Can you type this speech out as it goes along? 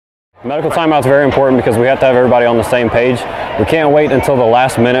Medical timeout is very important because we have to have everybody on the same page. We can't wait until the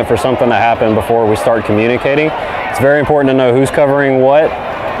last minute for something to happen before we start communicating. It's very important to know who's covering what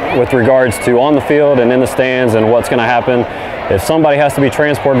with regards to on the field and in the stands and what's going to happen. If somebody has to be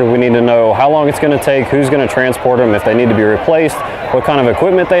transported, we need to know how long it's going to take, who's going to transport them, if they need to be replaced, what kind of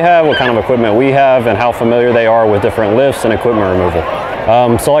equipment they have, what kind of equipment we have, and how familiar they are with different lifts and equipment removal.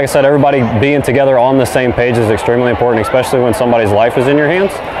 So like I said, everybody being together on the same page is extremely important, especially when somebody's life is in your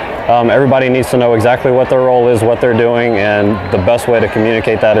hands. Everybody needs to know exactly what their role is, what they're doing, and the best way to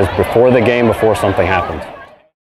communicate that is before the game, before something happens.